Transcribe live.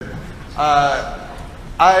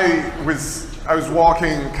I was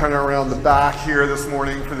walking kind of around the back here this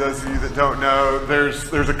morning. For those of you that don't know,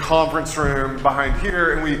 there's a conference room behind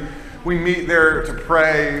here, and we meet there to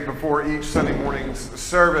pray before each Sunday morning's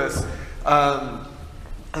service.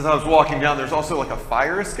 As I was walking down, there's also like a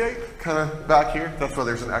fire escape kind of back here. That's why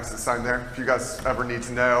there's an exit sign there, if you guys ever need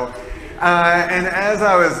to know. And as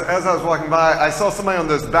I was walking by, I saw somebody on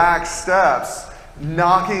those back steps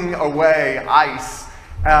knocking away ice.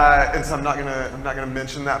 And so I'm not gonna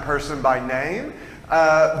mention that person by name.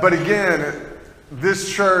 But again, this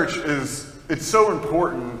church it's so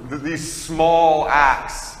important that these small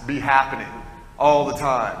acts be happening all the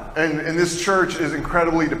time. And this church is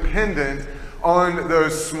incredibly dependent on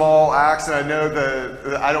those small acts. And I know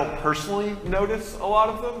that I don't personally notice a lot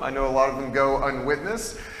of them. I know a lot of them go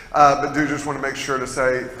unwitnessed. But do just want to make sure to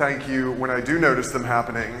say thank you when I do notice them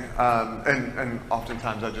happening. And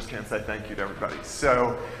oftentimes I just can't say thank you to everybody.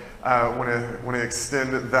 So want to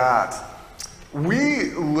extend that.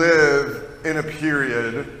 We live in a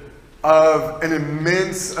period of an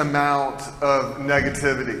immense amount of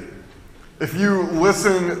negativity. If you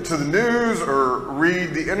listen to the news or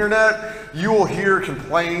read the internet, you will hear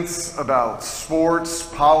complaints about sports,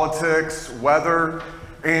 politics, weather,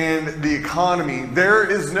 and the economy. There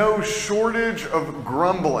is no shortage of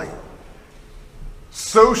grumbling.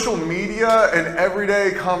 Social media and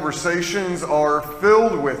everyday conversations are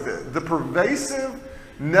filled with it. The pervasive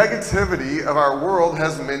negativity of our world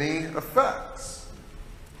has many effects.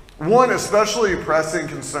 One especially pressing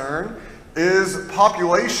concern is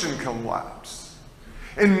population collapse.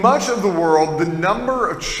 In much of the world, the number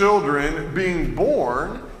of children being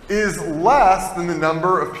born is less than the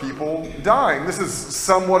number of people dying. This is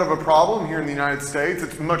somewhat of a problem here in the United States.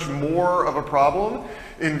 It's much more of a problem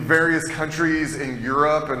in various countries in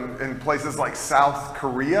Europe and in places like South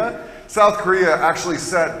Korea. South Korea actually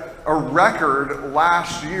set a record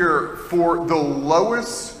last year for the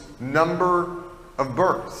lowest number of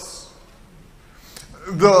births.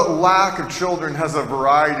 The lack of children has a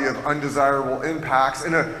variety of undesirable impacts.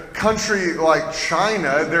 In a country like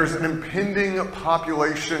China, there's an impending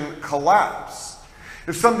population collapse.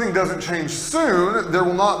 If something doesn't change soon, there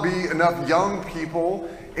will not be enough young people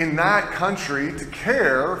in that country to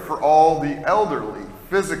care for all the elderly,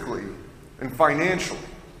 physically and financially.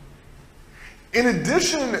 In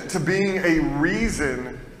addition to being a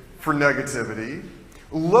reason for negativity,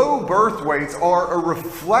 low birth weights are a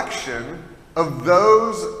reflection of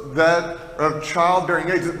those that of childbearing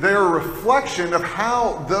age. They're a reflection of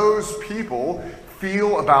how those people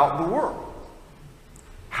feel about the world.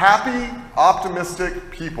 Happy,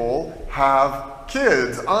 optimistic people have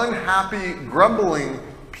kids. Unhappy, grumbling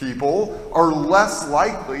people are less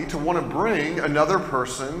likely to want to bring another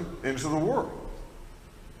person into the world.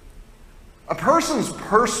 A person's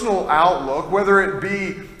personal outlook, whether it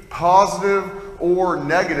be positive or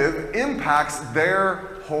negative, impacts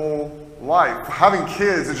their whole life. Having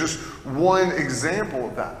kids is just one example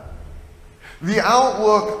of that. The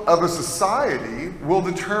outlook of a society will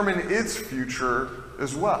determine its future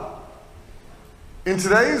as well. In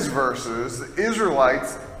today's verses, the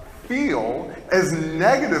Israelites feel as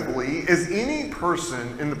negatively as any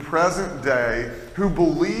person in the present day who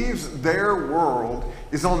believes their world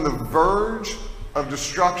is on the verge of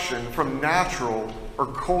destruction from natural or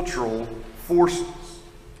cultural forces.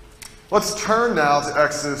 Let's turn now to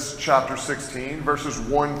Exodus chapter 16, verses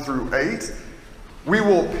 1 through 8. We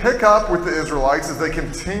will pick up with the Israelites as they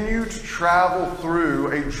continue to travel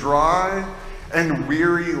through a dry and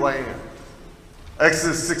weary land.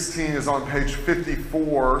 Exodus 16 is on page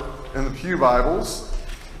 54 in the Pew Bibles,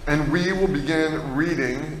 and we will begin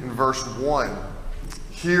reading in verse 1.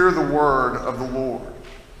 Hear the word of the Lord.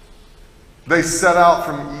 They set out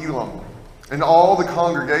from Elim, and all the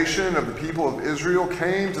congregation of the people of Israel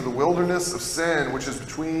came to the wilderness of Sin, which is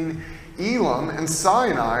between Elim and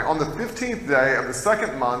Sinai, on the 15th day of the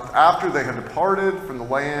second month after they had departed from the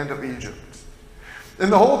land of Egypt.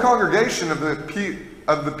 And the whole congregation of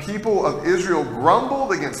the people of Israel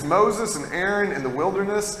grumbled against Moses and Aaron in the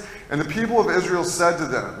wilderness, and the people of Israel said to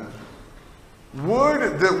them,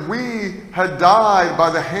 "Would that we had died by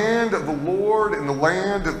the hand of the Lord in the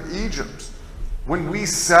land of Egypt, when we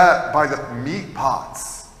sat by the meat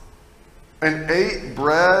pots and ate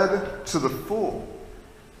bread to the full.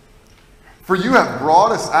 For you have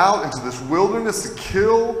brought us out into this wilderness to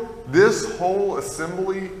kill this whole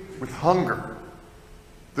assembly with hunger."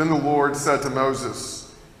 Then the Lord said to Moses,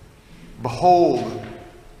 "Behold,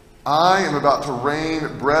 I am about to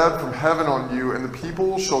rain bread from heaven on you, and the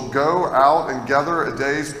people shall go out and gather a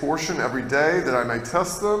day's portion every day, that I may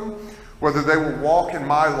test them, whether they will walk in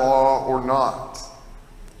my law or not.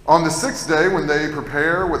 On the sixth day, when they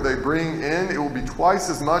prepare what they bring in, it will be twice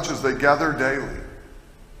as much as they gather daily.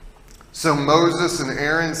 So Moses and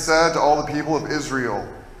Aaron said to all the people of Israel,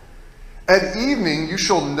 "At evening you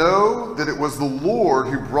shall know that it was the Lord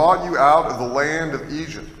who brought you out of the land of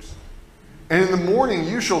Egypt. And in the morning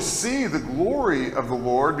you shall see the glory of the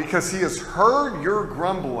Lord, because he has heard your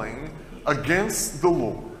grumbling against the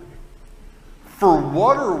Lord. For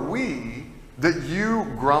what are we that you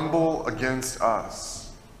grumble against us?"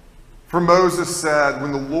 For Moses said,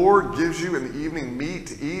 "When the Lord gives you in the evening meat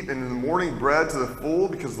to eat, and in the morning bread to the full,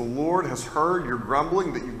 because the Lord has heard your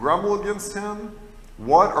grumbling, that you grumble against him,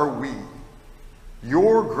 what are we?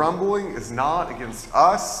 Your grumbling is not against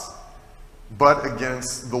us, but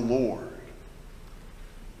against the Lord."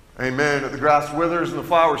 Amen. The grass withers and the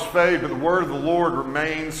flowers fade, but the word of the Lord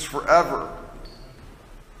remains forever.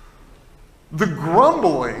 The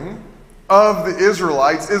grumbling of the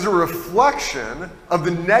Israelites is a reflection of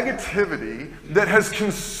the negativity that has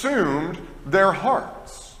consumed their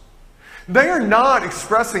hearts. They are not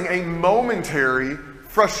expressing a momentary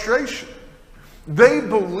frustration. They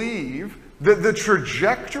believe that the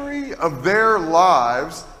trajectory of their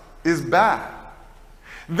lives is bad.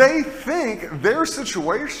 They think their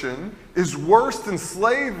situation is worse than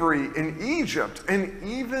slavery in Egypt and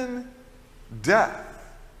even death.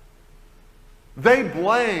 They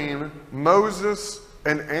blame Moses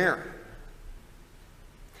and Aaron.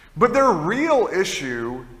 But their real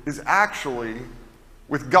issue is actually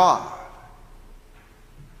with God.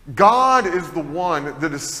 God is the one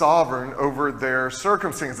that is sovereign over their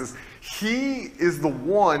circumstances. He is the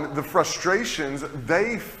one the frustrations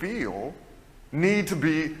they feel need to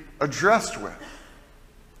be addressed with.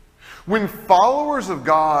 When followers of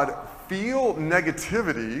God feel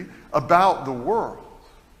negativity about the world,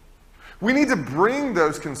 we need to bring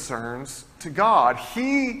those concerns to God.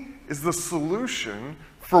 He is the solution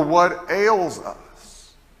for what ails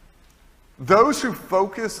us. Those who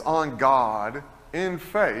focus on God in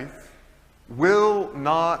faith will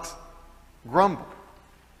not grumble.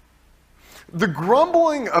 The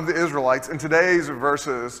grumbling of the Israelites in today's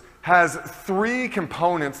verses has three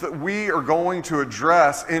components that we are going to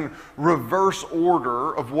address in reverse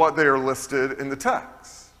order of what they are listed in the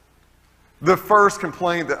text. The first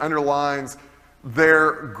complaint that underlines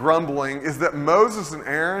their grumbling is that Moses and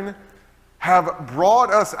Aaron have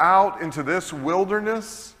brought us out into this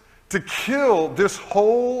wilderness to kill this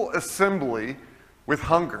whole assembly with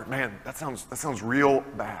hunger. Man, that sounds real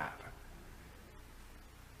bad.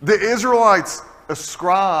 The Israelites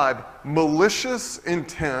ascribe malicious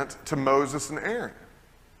intent to Moses and Aaron.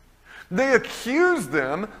 They accuse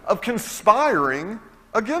them of conspiring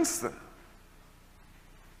against them.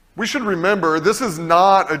 We should remember, this is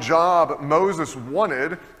not a job Moses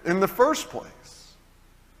wanted in the first place.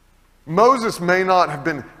 Moses may not have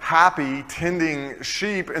been happy tending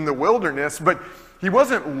sheep in the wilderness, but he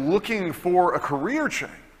wasn't looking for a career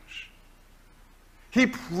change. He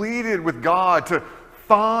pleaded with God to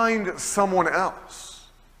find someone else.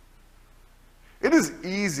 It is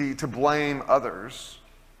easy to blame others,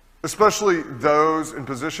 especially those in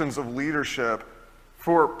positions of leadership,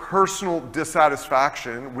 for personal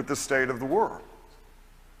dissatisfaction with the state of the world.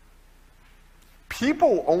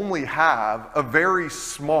 People only have a very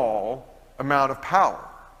small amount of power.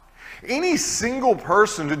 Any single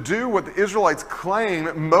person to do what the Israelites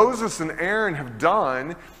claim Moses and Aaron have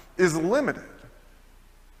done is limited.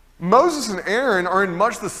 Moses and Aaron are in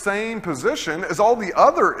much the same position as all the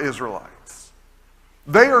other Israelites.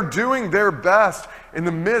 They are doing their best in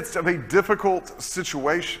the midst of a difficult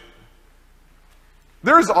situation.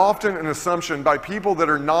 There is often an assumption by people that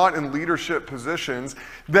are not in leadership positions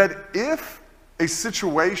that if a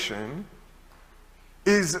situation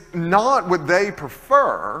is not what they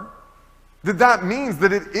prefer, that means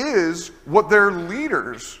that it is what their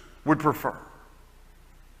leaders would prefer.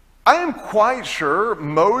 I am quite sure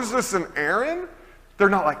Moses and Aaron, they're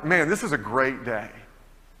not like, man, this is a great day.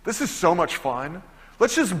 This is so much fun.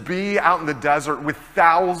 Let's just be out in the desert with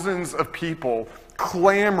thousands of people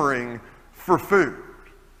clamoring for food.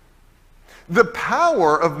 The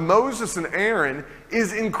power of Moses and Aaron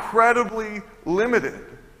is incredibly limited.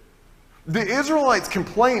 The Israelites'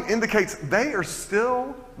 complaint indicates they are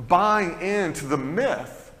still buying into the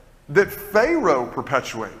myth that Pharaoh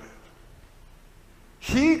perpetuated.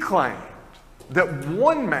 He claimed that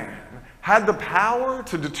one man had the power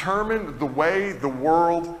to determine the way the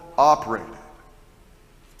world operated.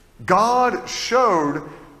 God showed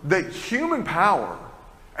that human power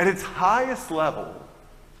at its highest level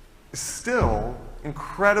is still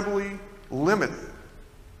incredibly limited.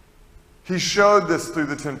 He showed this through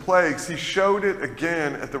the 10 plagues. He showed it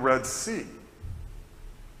again at the Red Sea.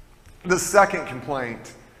 The second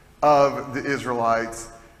complaint of the Israelites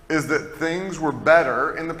is that things were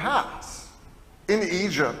better in the past. In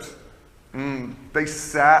Egypt, they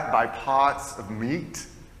sat by pots of meat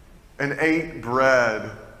and ate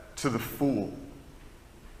bread to the full.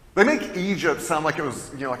 They make Egypt sound like it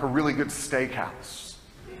was, like a really good steakhouse.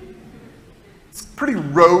 It's a pretty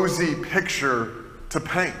rosy picture to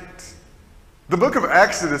paint. The book of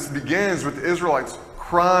Exodus begins with the Israelites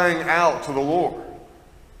crying out to the Lord.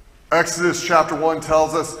 Exodus chapter 1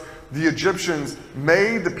 tells us the Egyptians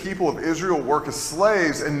made the people of Israel work as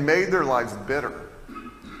slaves and made their lives bitter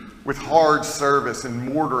with hard service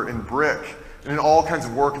in mortar and brick and in all kinds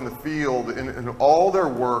of work in the field. And in all their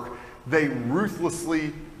work, they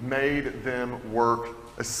ruthlessly made them work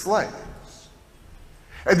as slaves.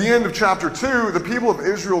 At the end of chapter 2, the people of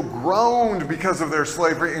Israel groaned because of their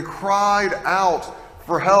slavery and cried out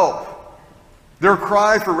for help. Their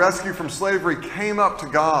cry for rescue from slavery came up to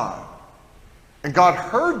God. And God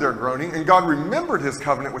heard their groaning, and God remembered his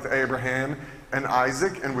covenant with Abraham and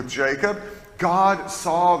Isaac and with Jacob. God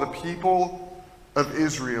saw the people of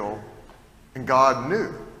Israel, and God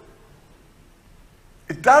knew.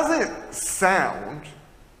 It doesn't sound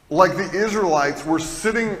like the Israelites were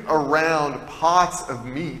sitting around pots of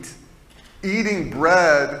meat, eating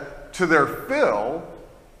bread to their fill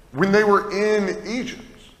when they were in Egypt.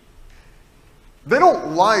 They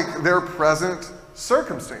don't like their present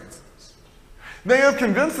circumstances. They have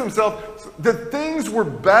convinced themselves that things were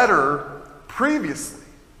better previously.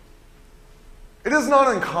 It is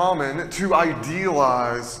not uncommon to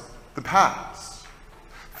idealize the past.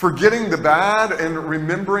 Forgetting the bad and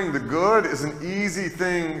remembering the good is an easy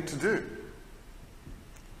thing to do.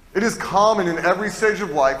 It is common in every stage of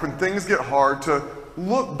life when things get hard to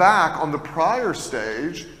look back on the prior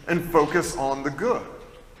stage and focus on the good.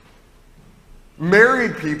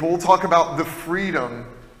 Married people talk about the freedom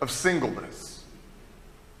of singleness,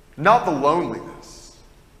 not the loneliness.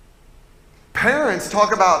 Parents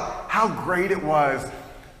talk about how great it was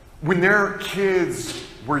when their kids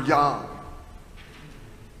were young.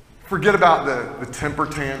 Forget about the temper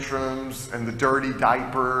tantrums and the dirty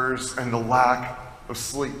diapers and the lack of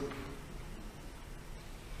sleep.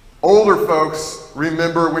 Older folks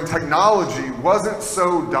remember when technology wasn't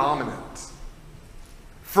so dominant,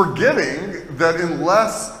 forgetting that in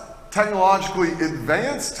less technologically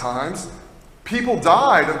advanced times, people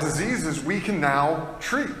died of diseases we can now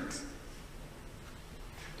treat.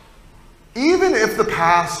 Even if the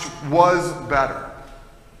past was better,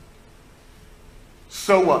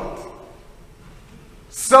 so what?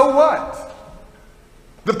 So what?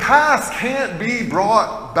 The past can't be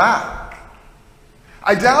brought back.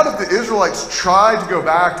 I doubt if the Israelites tried to go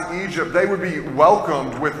back to Egypt, they would be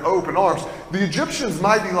welcomed with open arms. The Egyptians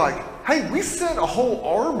might be like, hey, we sent a whole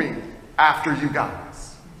army after you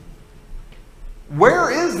guys. Where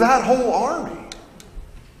is that whole army?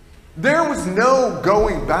 There was no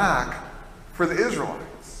going back for the Israelites.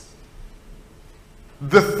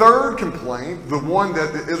 The third complaint, the one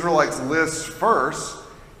that the Israelites list first,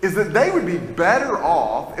 is that they would be better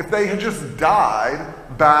off if they had just died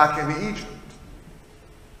back in Egypt.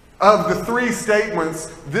 Of the three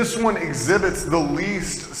statements, this one exhibits the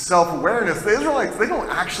least self-awareness. The Israelites, they don't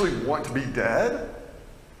actually want to be dead.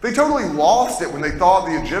 They totally lost it when they thought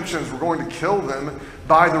the Egyptians were going to kill them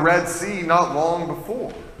by the Red Sea not long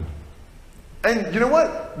before. And you know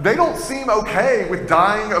what? They don't seem okay with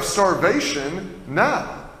dying of starvation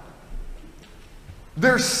now.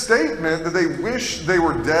 Their statement that they wish they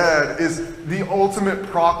were dead is the ultimate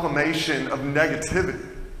proclamation of negativity.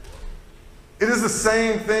 It is the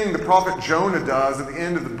same thing the prophet Jonah does at the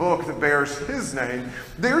end of the book that bears his name.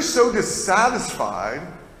 They're so dissatisfied,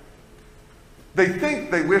 they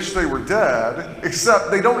think they wish they were dead,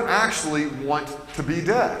 except they don't actually want to be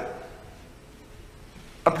dead.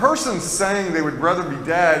 A person saying they would rather be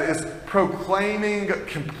dead is proclaiming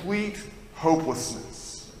complete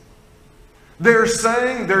hopelessness. They're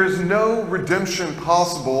saying there is no redemption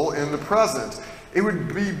possible in the present. It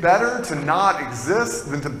would be better to not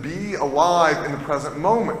exist than to be alive in the present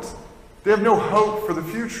moment. They have no hope for the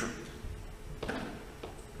future.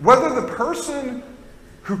 Whether the person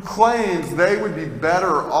who claims they would be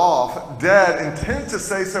better off dead intends to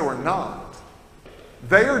say so or not,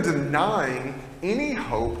 they are denying any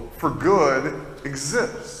hope for good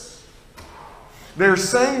exists. They're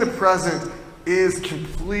saying the present is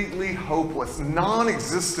completely hopeless.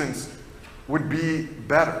 Non-existence would be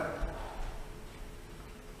better.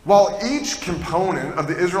 While each component of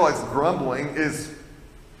the Israelites' grumbling is,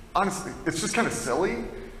 honestly, it's just kind of silly,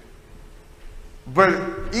 but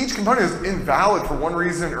each component is invalid for one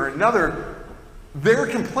reason or another, their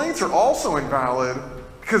complaints are also invalid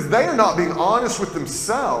because they are not being honest with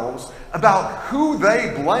themselves about who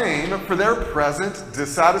they blame for their present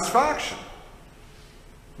dissatisfaction.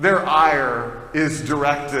 Their ire is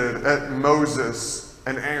directed at Moses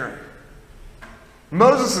and Aaron.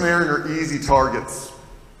 Moses and Aaron are easy targets.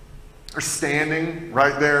 They're standing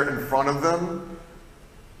right there in front of them.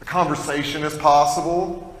 A conversation is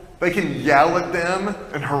possible. They can yell at them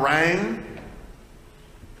and harangue.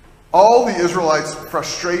 All the Israelites'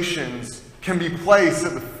 frustrations can be placed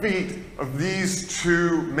at the feet of these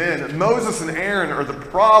two men. Moses and Aaron are the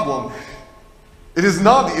problem. It is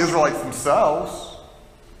not the Israelites themselves,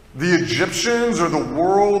 the Egyptians, or the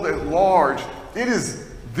world at large. It is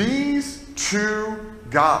these two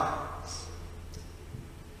guys.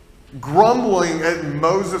 Grumbling at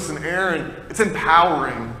Moses and Aaron, it's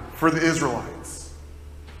empowering for the Israelites.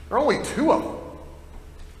 There are only two of them.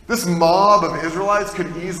 This mob of Israelites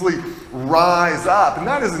could easily rise up, and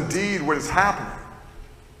that is indeed what is happening.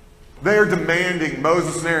 They are demanding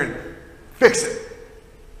Moses and Aaron, fix it.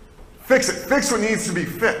 Fix it. Fix what needs to be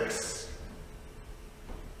fixed.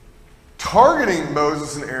 Targeting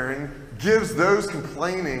Moses and Aaron gives those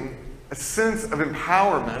complaining a sense of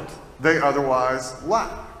empowerment they otherwise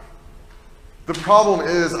lack. The problem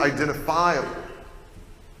is identifiable.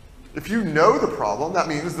 If you know the problem, that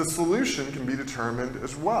means the solution can be determined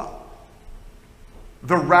as well.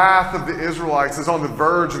 The wrath of the Israelites is on the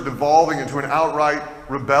verge of devolving into an outright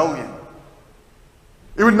rebellion.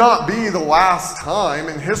 It would not be the last time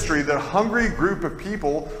in history that a hungry group of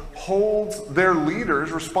people holds their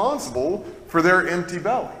leaders responsible for their empty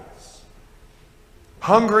bellies.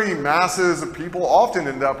 Hungry masses of people often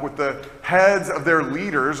end up with the heads of their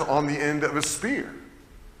leaders on the end of a spear.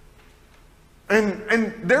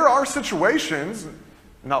 And there are situations,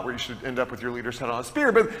 not where you should end up with your leader's head on a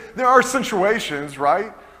spear, but there are situations,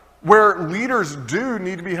 right, where leaders do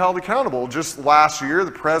need to be held accountable. Just last year,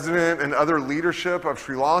 the president and other leadership of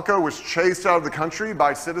Sri Lanka was chased out of the country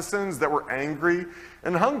by citizens that were angry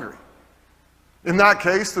and hungry. In that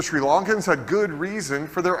case, the Sri Lankans had good reason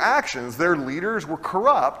for their actions. Their leaders were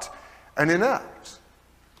corrupt and inept.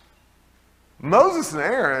 Moses and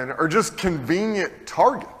Aaron are just convenient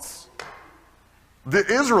targets. The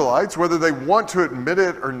Israelites, whether they want to admit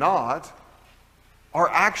it or not, are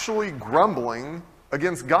actually grumbling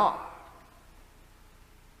against God.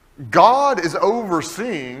 God is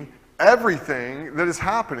overseeing everything that is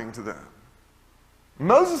happening to them.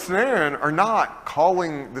 Moses and Aaron are not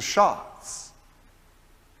calling the shots.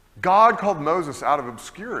 God called Moses out of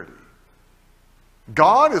obscurity.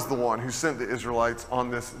 God is the one who sent the Israelites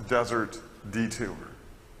on this desert detour.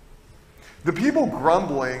 The people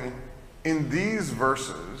grumbling in these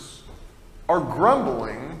verses are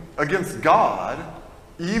grumbling against God,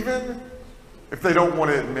 even if they don't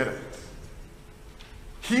want to admit it.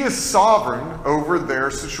 He is sovereign over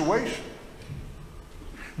their situation.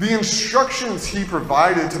 The instructions he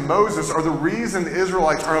provided to Moses are the reason the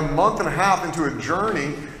Israelites are a month and a half into a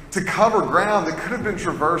journey to cover ground that could have been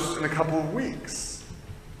traversed in a couple of weeks.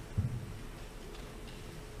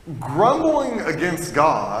 Grumbling against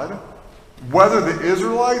God, whether the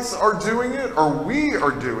Israelites are doing it or we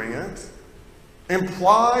are doing it,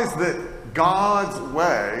 implies that God's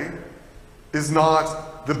way is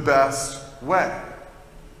not the best way.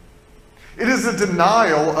 It is a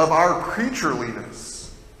denial of our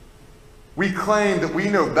creatureliness. We claim that we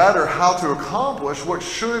know better how to accomplish what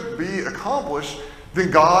should be accomplished than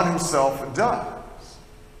God himself does.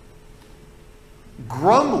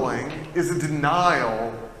 Grumbling is a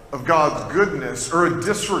denial of God's goodness or a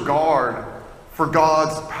disregard for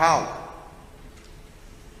God's power.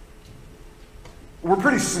 We're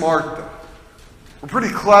pretty smart, though. We're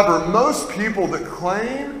pretty clever. Most people that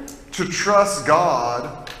claim to trust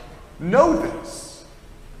God know this.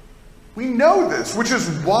 We know this, which is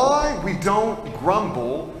why we don't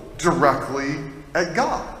grumble directly at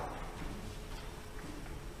God.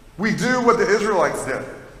 We do what the Israelites did.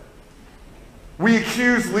 We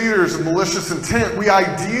accuse leaders of malicious intent. We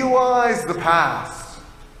idealize the past.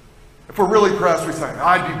 If we're really pressed, we say,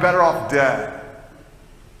 I'd be better off dead.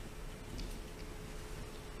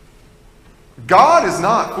 God is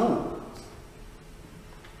not fooled.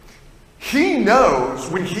 He knows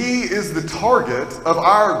when he is the target of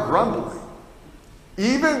our grumbling,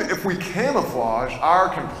 even if we camouflage our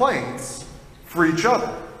complaints for each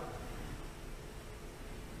other.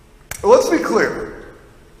 Let's be clear.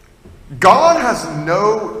 God has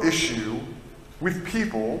no issue with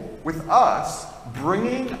people, with us,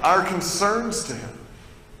 bringing our concerns to him.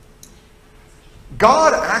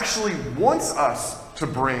 God actually wants us to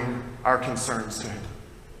bring our concerns to him.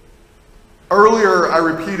 Earlier, I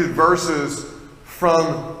repeated verses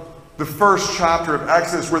from the first chapter of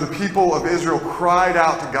Exodus where the people of Israel cried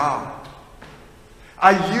out to God.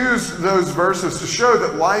 I used those verses to show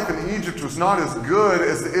that life in Egypt was not as good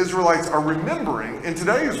as the Israelites are remembering in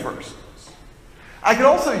today's verses. I could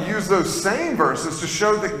also use those same verses to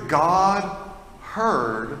show that God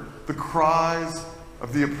heard the cries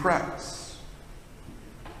of the oppressed.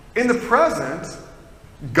 In the present,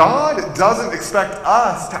 God doesn't expect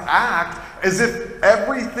us to act as if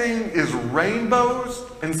everything is rainbows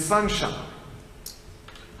and sunshine.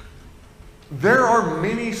 There are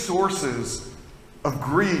many sources of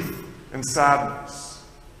grief and sadness.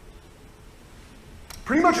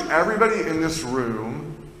 Pretty much everybody in this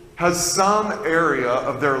room has some area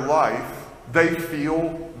of their life they feel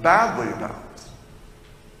badly about.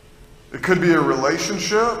 It could be a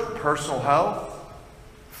relationship, personal health,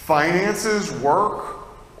 finances, work,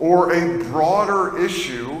 or a broader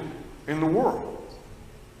issue in the world.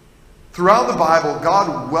 Throughout the Bible,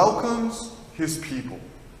 God welcomes his people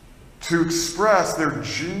to express their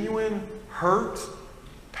genuine hurt,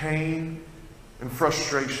 pain, and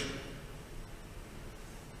frustration.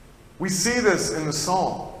 We see this in the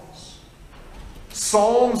Psalms.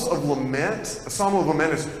 Psalms of lament. A psalm of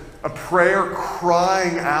lament is a prayer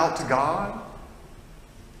crying out to God.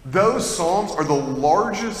 Those psalms are the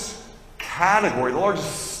largest category, the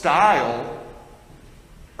largest style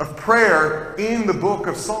of prayer in the book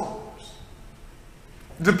of Psalms.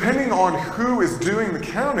 Depending on who is doing the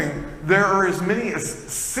counting, there are as many as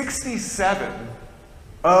 67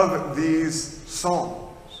 of these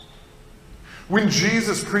psalms. When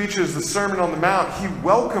Jesus preaches the Sermon on the Mount, he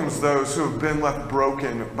welcomes those who have been left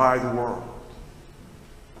broken by the world.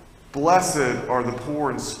 Blessed are the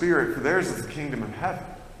poor in spirit, for theirs is the kingdom of heaven.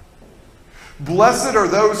 Blessed are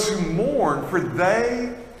those who mourn, for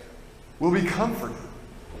they will be comforted.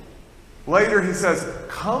 Later he says,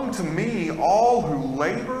 come to me, all who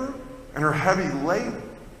labor and are heavy laden.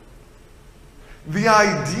 The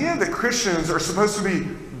idea that Christians are supposed to be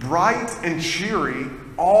bright and cheery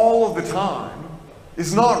all of the time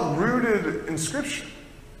is not rooted in Scripture.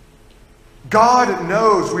 God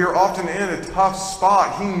knows we are often in a tough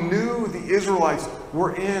spot. He knew the Israelites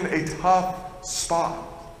were in a tough spot.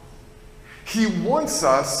 He wants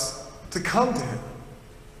us to come to him.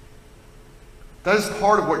 That is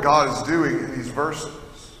part of what God is doing in these verses.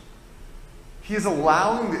 He is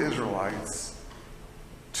allowing the Israelites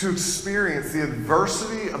to experience the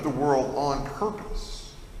adversity of the world on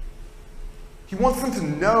purpose. He wants them to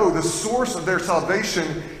know the source of their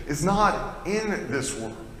salvation is not in this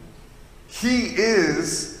world. He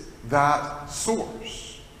is that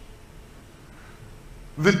source.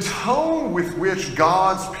 The tone with which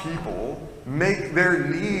God's people make their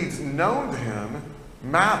needs known to him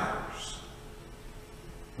matters.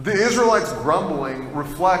 The Israelites' grumbling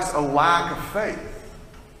reflects a lack of faith.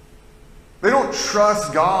 They don't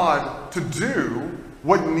trust God to do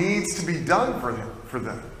what needs to be done for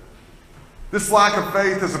them. This lack of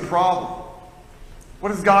faith is a problem. What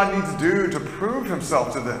does God need to do to prove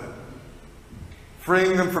himself to them?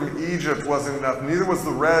 Freeing them from Egypt wasn't enough. Neither was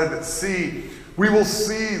the Red Sea. We will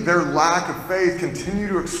see their lack of faith continue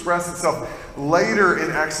to express itself later in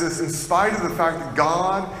Exodus, in spite of the fact that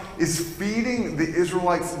God is feeding the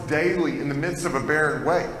Israelites daily in the midst of a barren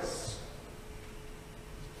waste.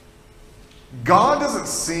 God doesn't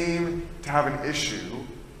seem to have an issue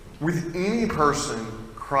with any person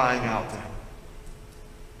crying out to him.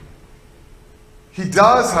 He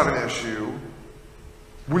does have an issue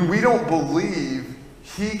when we don't believe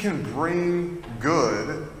he can bring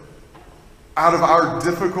good out of our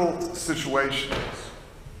difficult situations.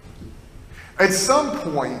 At some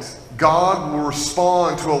point, God will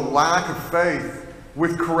respond to a lack of faith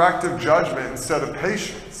with corrective judgment instead of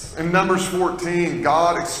patience. In Numbers 14,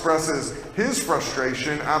 God expresses his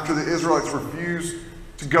frustration after the Israelites refused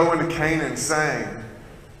to go into Canaan, saying,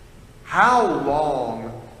 how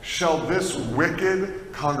long shall this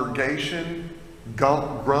wicked congregation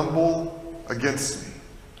grumble against me?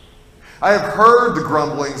 I have heard the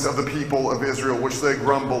grumblings of the people of Israel, which they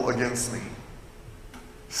grumble against me.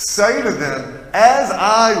 Say to them, as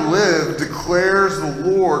I live, declares the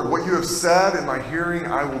Lord, what you have said in my hearing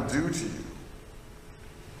I will do to you.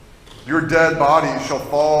 Your dead bodies shall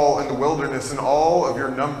fall in the wilderness, and all of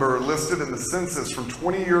your number listed in the census from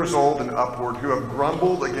 20 years old and upward, who have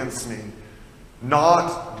grumbled against me.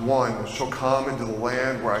 Not one shall come into the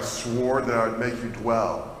land where I swore that I would make you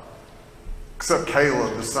dwell, except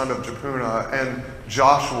Caleb, the son of Jephunneh, and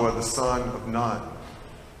Joshua, the son of Nun.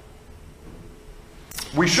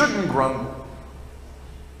 We shouldn't grumble.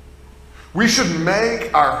 We should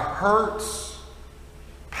make our hurts,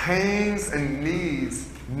 pains, and needs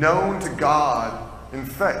known to God in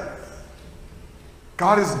faith.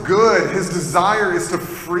 God is good. His desire is to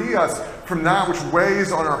free us from that which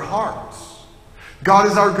weighs on our hearts. God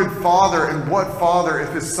is our good Father, and what father,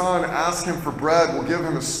 if his son asks him for bread, will give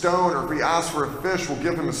him a stone, or if he asks for a fish, will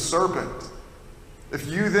give him a serpent? If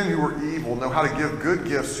you then, who are evil, know how to give good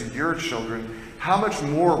gifts to your children, how much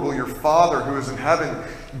more will your Father who is in heaven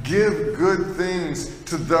give good things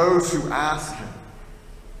to those who ask him?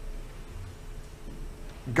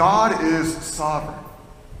 God is sovereign.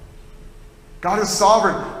 God is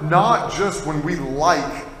sovereign not just when we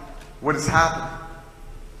like what is happening.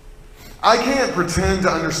 I can't pretend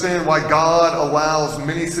to understand why God allows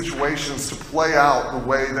many situations to play out the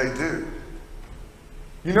way they do.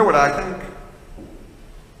 You know what I think?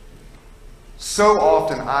 So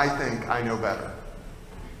often I think I know better.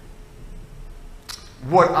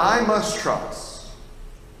 What I must trust,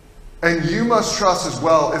 and you must trust as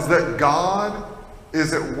well, is that God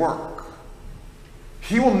is at work.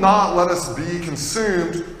 He will not let us be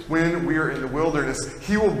consumed when we are in the wilderness.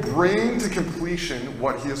 He will bring to completion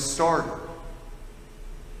what he has started.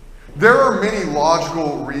 There are many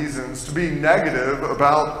logical reasons to be negative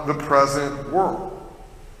about the present world.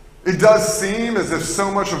 It does seem as if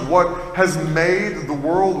so much of what has made the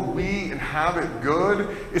world we inhabit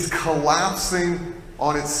good is collapsing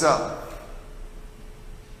on itself.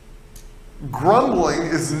 Grumbling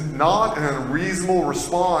is not an unreasonable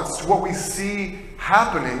response to what we see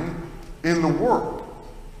happening in the world.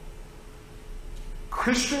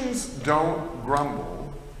 Christians don't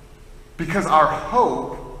grumble because our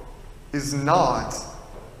hope is not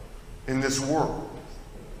in this world.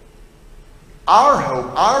 Our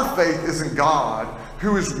hope, our faith is in God,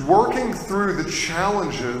 who is working through the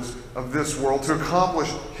challenges of this world to accomplish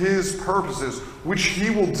his purposes, which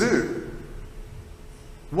he will do.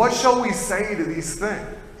 What shall we say to these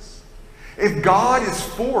things? If God is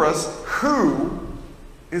for us, who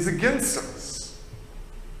is against us?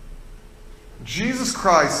 Jesus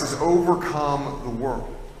Christ has overcome the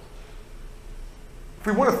world. If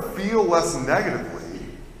we want to feel less negatively,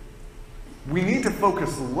 we need to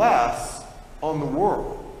focus less on the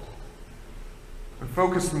world and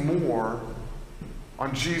focus more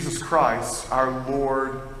on Jesus Christ, our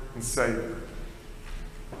Lord and Savior.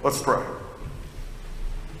 Let's pray.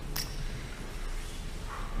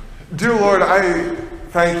 Dear Lord, I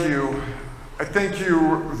thank you. I thank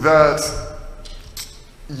you that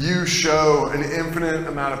you show an infinite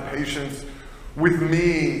amount of patience with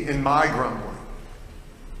me in my grumbling.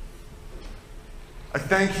 I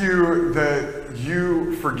thank you that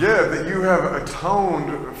you forgive, that you have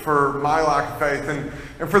atoned for my lack of faith,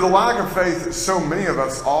 and for the lack of faith so many of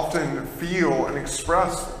us often feel and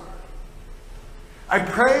express. I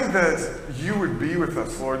pray that you would be with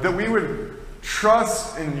us, Lord, that we would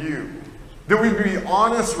trust in you, that we'd be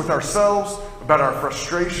honest with ourselves about our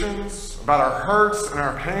frustrations, about our hurts and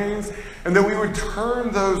our pains, and that we would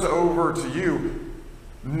turn those over to you,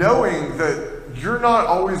 knowing that you're not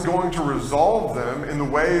always going to resolve them in the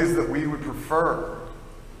ways that we would prefer,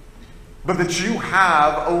 but that you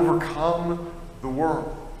have overcome the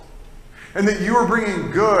world, and that you are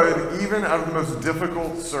bringing good even out of the most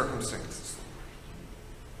difficult circumstances.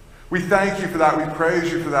 We thank you for that. We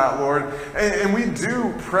praise you for that, Lord. And we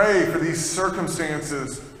do pray for these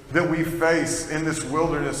circumstances that we face in this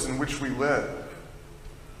wilderness in which we live.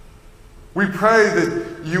 We pray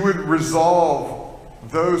that you would resolve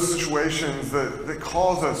those situations that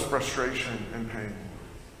cause us frustration and pain.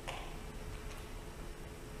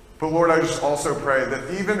 But Lord, I just also pray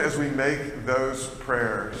that even as we make those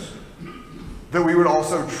prayers, that we would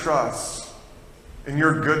also trust in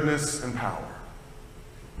your goodness and power.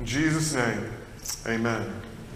 In Jesus' name, amen.